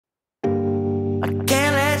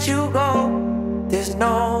there's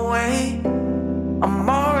no way. I'm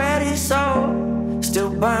already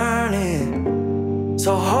still burning.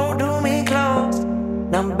 So hold me close,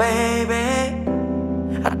 now baby.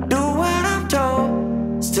 I do what I'm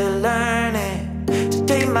told, still learning to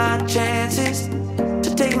take my chances,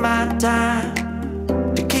 to take my time,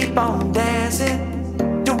 to keep on dancing,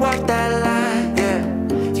 to walk that line, yeah.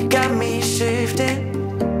 You got me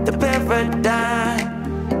shifting the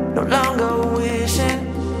paradigm, no longer wishing,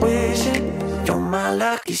 you're my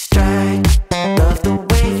lucky strike. Love the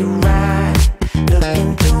way you ride, look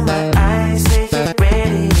into my eyes, say you're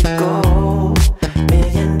ready to go. $1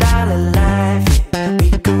 million life, yeah.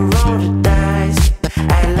 We could roll the dice,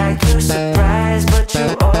 act like you're surprised, but you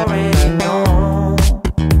already know.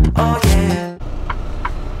 Oh yeah.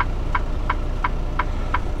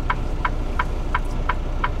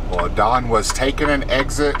 Well, Don was taking an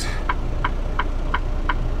exit.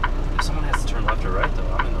 Someone has to turn left or right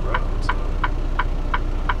though. I'm in the road,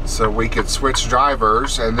 so we could switch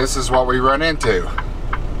drivers, and this is what we run into.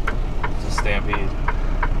 It's a stampede.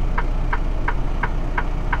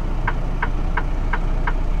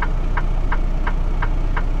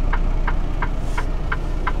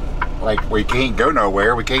 Like, we can't go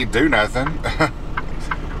nowhere, we can't do nothing.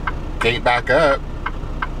 Can't back up.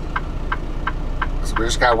 So we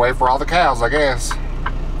just gotta wait for all the cows, I guess.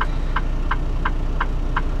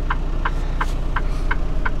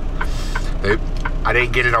 I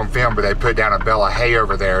didn't get it on film, but they put down a bale of hay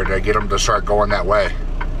over there to get them to start going that way.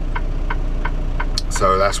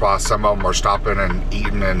 So that's why some of them are stopping and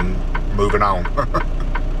eating and moving on.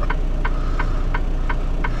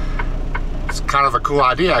 It's kind of a cool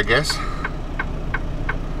idea, I guess.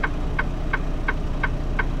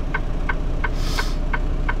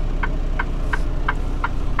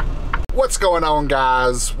 What's going on,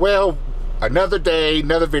 guys? Well, another day,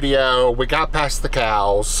 another video. We got past the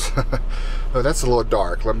cows. Oh, that's a little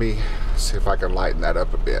dark. Let me see if I can lighten that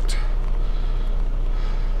up a bit.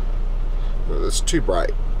 Oh, it's too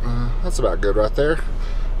bright. That's about good right there.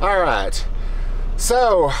 All right.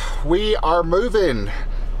 So, we are moving.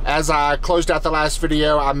 As I closed out the last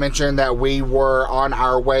video, I mentioned that we were on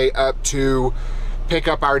our way up to pick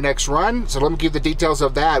up our next run. So let me give the details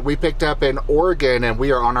of that. We picked up in Oregon and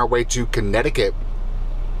we are on our way to Connecticut.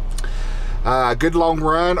 Good long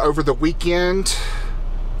run over the weekend.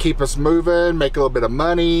 Keep us moving, make a little bit of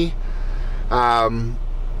money. Yeah,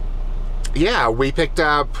 we picked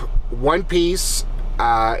up one piece.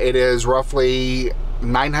 It is roughly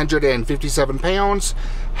 957 pounds.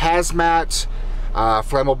 Hazmat,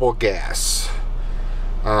 flammable gas.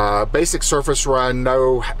 Basic surface run,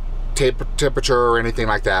 no temperature or anything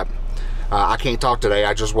like that. I can't talk today.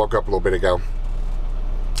 I just woke up a little bit ago.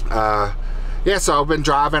 Yeah, so I've been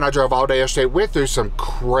driving. I drove all day yesterday. Went through some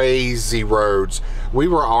crazy roads. We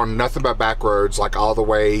were on nothing but back roads, like all the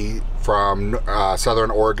way from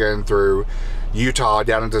southern Oregon through Utah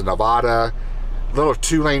down into Nevada. Little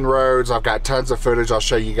 2-lane roads. I've got tons of footage I'll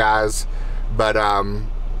show you guys. But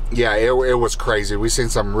yeah, it was crazy. We've seen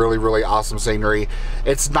some really, really awesome scenery.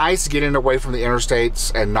 It's nice getting away from the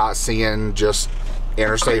interstates and not seeing just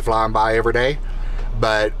interstate flying by every day.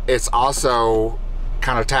 But it's also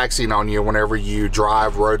kind of taxing on you whenever you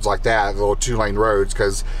drive roads like that, little 2-lane roads,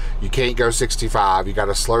 because you can't go 65. You got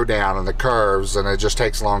to slow down in the curves, and it just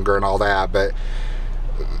takes longer and all that. But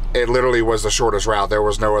it literally was the shortest route. There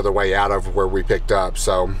was no other way out of where we picked up.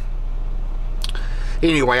 So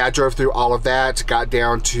anyway, I drove through all of that, got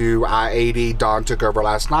down to I-80. Don took over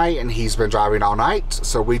last night, and he's been driving all night.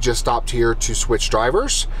 So we just stopped here to switch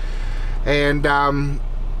drivers. And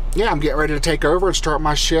yeah, I'm getting ready to take over and start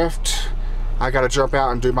my shift. I got to jump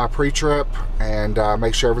out and do my pre-trip and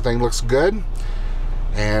make sure everything looks good.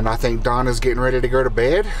 And I think Don is getting ready to go to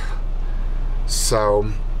bed.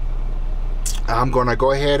 So I'm going to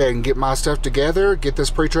go ahead and get my stuff together, get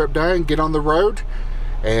this pre-trip done, get on the road,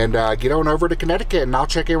 and get on over to Connecticut. And I'll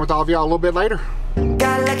check in with all of y'all a little bit later.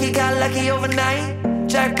 Got lucky overnight.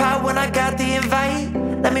 Jackpot when I got the invite.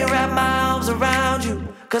 Let me wrap my arms around you,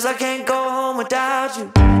 'cause I can't go home without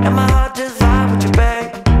you. And my heart just vibe with you,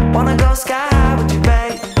 babe. Wanna go sky high with you,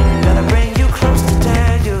 babe. Gotta bring you close to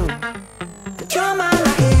tell you that you're my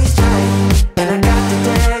lucky strike. And I got to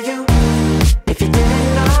tell you, if you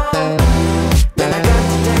didn't know, then I got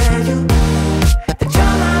to tell you that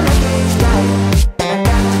you're my lucky strike. And I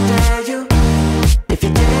got to tell you, if you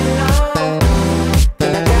didn't know,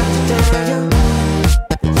 then I got to tell you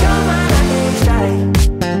that you're my lucky strike.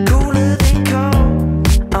 Cooler than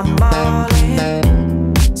cold, I'm all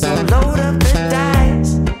in. So load up the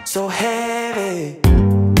dice, so heavy.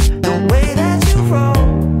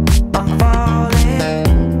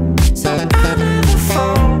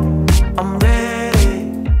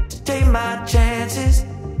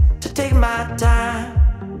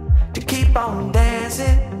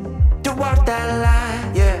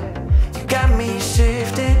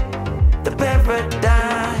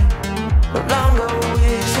 paradigm. No longer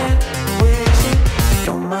wishing, wishing.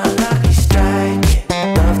 You're my lucky strike.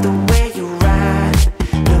 Love the way you ride.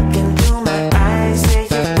 Look into my eyes, say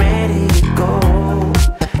you're ready to go.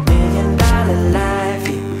 $1 million life,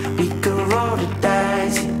 yeah. We could roll the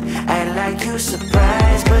dice, yeah. Act like you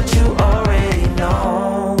surprised, but you already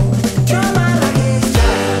know. You're my lucky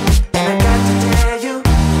strike, and I got to tell you,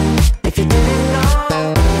 if you didn't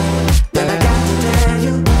know, then I got to tell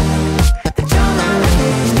you that you're my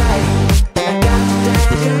lucky strike. And I got to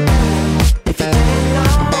tell you, if you didn't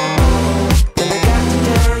know, then I got to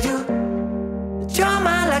tell you that you're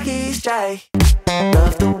my lucky strike.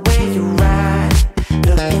 Love the way you ride.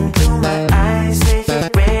 Look into my eyes, say you're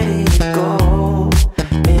ready to go.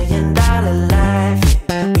 $1 million life,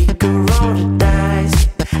 yeah. We could roll the dice,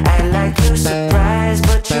 yeah. Act like you surprised,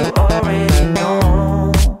 but you already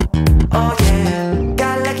know. Oh yeah,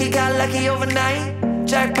 got lucky overnight.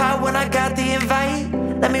 Jackpot when I got the invite.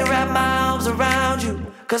 Let me wrap my arms around you,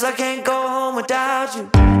 cause I can't go home without you.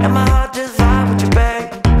 And my heart just vibe with you,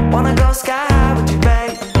 babe. Wanna go sky high with you,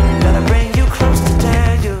 babe. Gotta bring you close to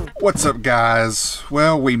tell you. What's up, guys?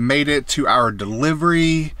 Well, we made it to our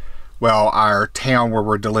delivery. Well, our town where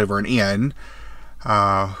we're delivering in.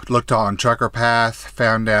 Looked on Trucker Path,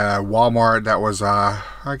 found a Walmart that was, I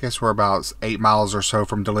guess we're about 8 miles or so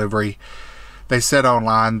from delivery. They said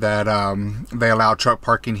online that they allow truck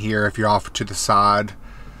parking here if you're off to the side.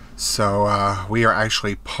 So we are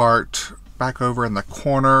actually parked back over in the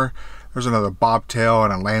corner. There's another Bobtail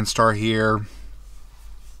and a Landstar here.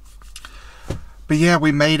 But yeah,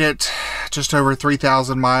 we made it just over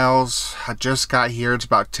 3,000 miles. I just got here. It's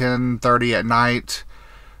about 10:30 at night,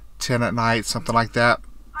 10 at night, something like that,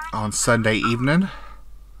 on Sunday evening.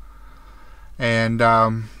 And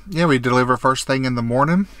yeah, we deliver first thing in the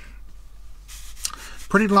morning.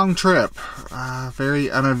 Pretty long trip,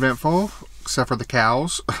 very uneventful, except for the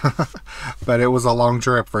cows. But it was a long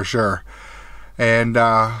trip for sure. And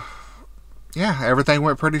yeah, everything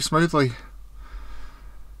went pretty smoothly.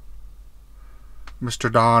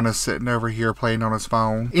 Mr. Don is sitting over here playing on his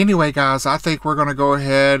phone. Anyway, guys, I think we're going to go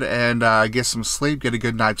ahead and get some sleep, get a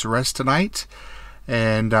good night's rest tonight,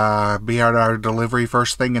 and be at our delivery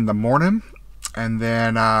first thing in the morning. And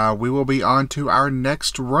then we will be on to our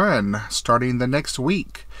next run starting the next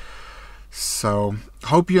week. So,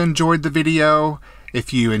 hope you enjoyed the video.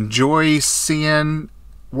 If you enjoy seeing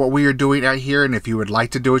what we are doing out here, and if you would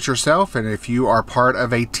like to do it yourself, and if you are part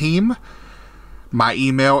of a team, my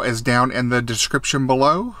email is down in the description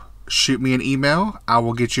below. Shoot me an email. I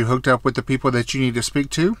will get you hooked up with the people that you need to speak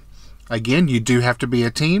to. Again, you do have to be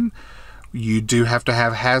a team. You do have to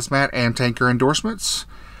have hazmat and tanker endorsements.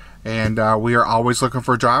 And we are always looking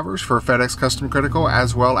for drivers for FedEx Custom Critical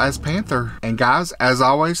as well as Panther. And guys, as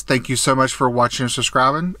always, thank you so much for watching and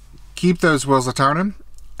subscribing. Keep those wheels a-turning,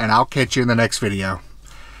 and I'll catch you in the next video.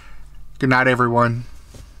 Good night, everyone.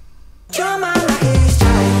 You're my lucky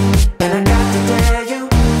strike.